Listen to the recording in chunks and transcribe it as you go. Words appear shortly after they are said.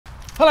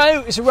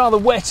Hello, it's a rather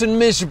wet and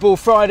miserable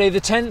Friday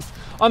the 10th.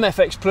 I'm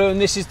FxPlew and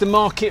this is the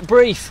market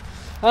brief.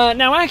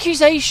 Now,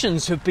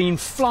 accusations have been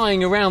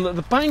flying around that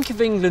the Bank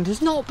of England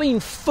has not been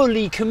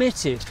fully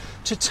committed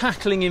to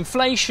tackling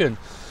inflation.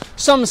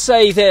 Some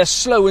say their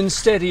slow and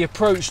steady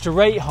approach to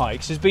rate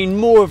hikes has been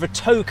more of a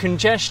token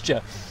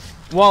gesture,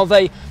 while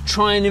they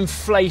try and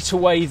inflate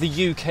away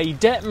the UK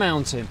debt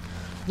mountain.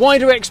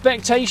 Wider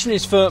expectation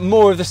is for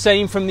more of the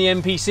same from the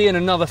MPC and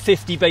another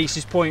 50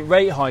 basis point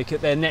rate hike at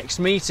their next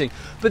meeting.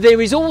 But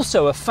there is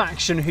also a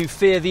faction who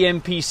fear the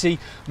MPC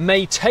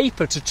may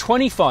taper to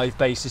 25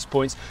 basis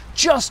points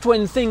just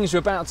when things are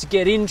about to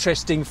get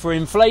interesting for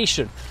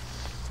inflation.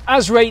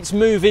 As rates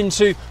move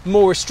into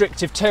more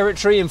restrictive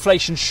territory,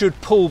 inflation should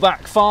pull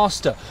back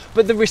faster.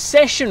 But the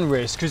recession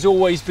risk has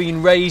always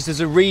been raised as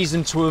a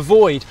reason to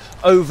avoid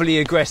overly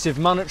aggressive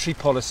monetary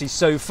policy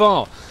so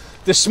far.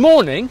 This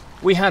morning,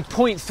 we had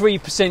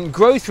 0.3%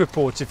 growth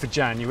reported for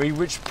January,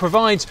 which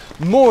provides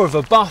more of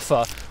a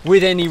buffer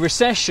with any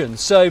recession.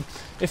 So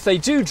if they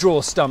do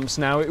draw stumps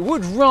now, it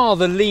would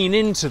rather lean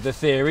into the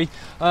theory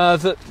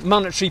that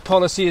monetary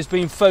policy has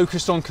been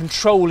focused on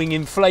controlling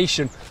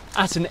inflation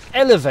at an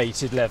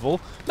elevated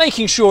level,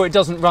 making sure it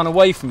doesn't run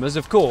away from us,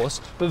 of course,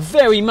 but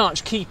very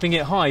much keeping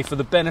it high for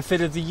the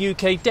benefit of the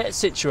UK debt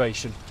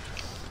situation.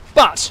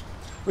 But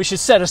we should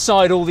set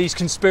aside all these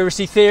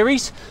conspiracy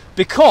theories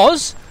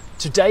because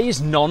today is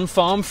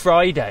Non-Farm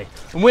Friday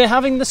and we're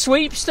having the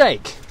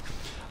sweepstake.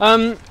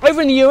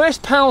 Over in the US,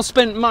 Powell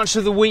spent much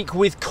of the week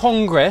with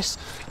Congress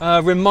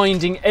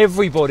reminding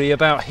everybody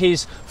about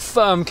his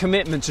firm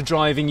commitment to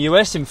driving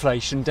US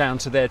inflation down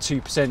to their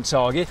 2%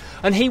 target,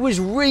 and he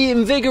was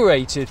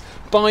reinvigorated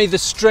by the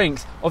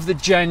strength of the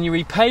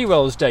January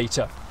payrolls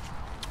data.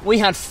 We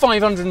had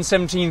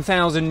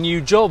 517,000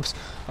 new jobs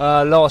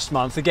last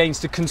month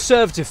against a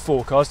conservative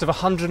forecast of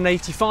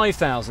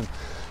 185,000.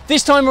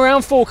 This time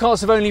around,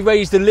 forecasts have only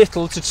raised a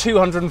little to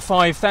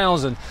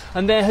 205,000,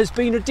 and there has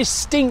been a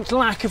distinct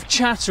lack of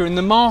chatter in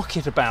the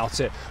market about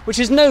it, which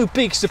is no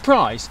big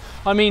surprise.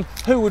 I mean,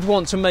 who would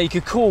want to make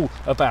a call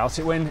about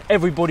it when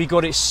everybody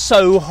got it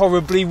so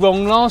horribly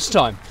wrong last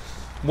time?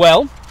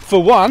 Well,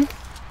 for one,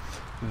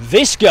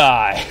 this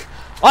guy.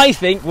 I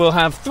think we'll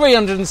have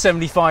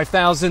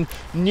 375,000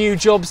 new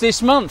jobs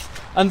this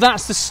month, and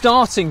that's the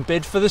starting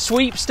bid for the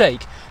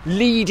sweepstake,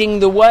 leading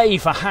the way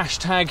for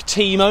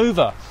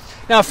 #TeamOver.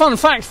 Now, a fun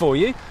fact for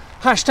you,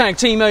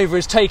 #TeamOver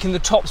has taken the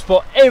top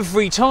spot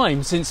every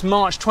time since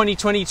March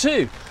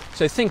 2022.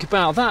 So think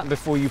about that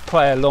before you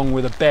play along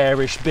with a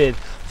bearish bid.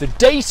 The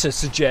data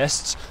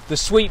suggests the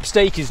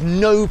sweepstake is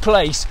no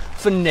place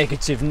for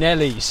negative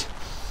Nellies.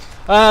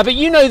 But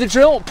you know the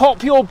drill.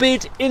 Pop your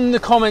bid in the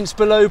comments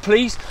below,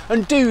 please,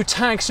 and do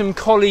tag some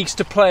colleagues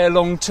to play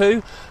along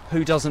too.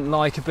 Who doesn't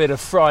like a bit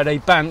of Friday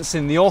bants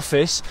in the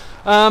office?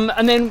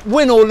 And then,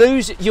 win or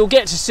lose, you'll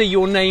get to see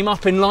your name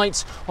up in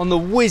lights on the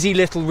whizzy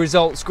little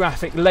results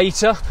graphic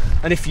later.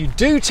 And if you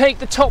do take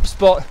the top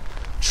spot,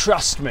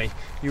 trust me,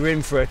 you're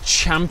in for a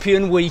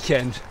champion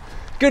weekend.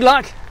 Good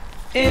luck.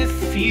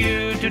 If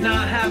you do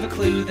not have a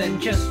clue, then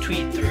just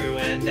tweet through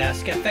and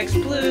ask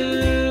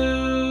FxPlew.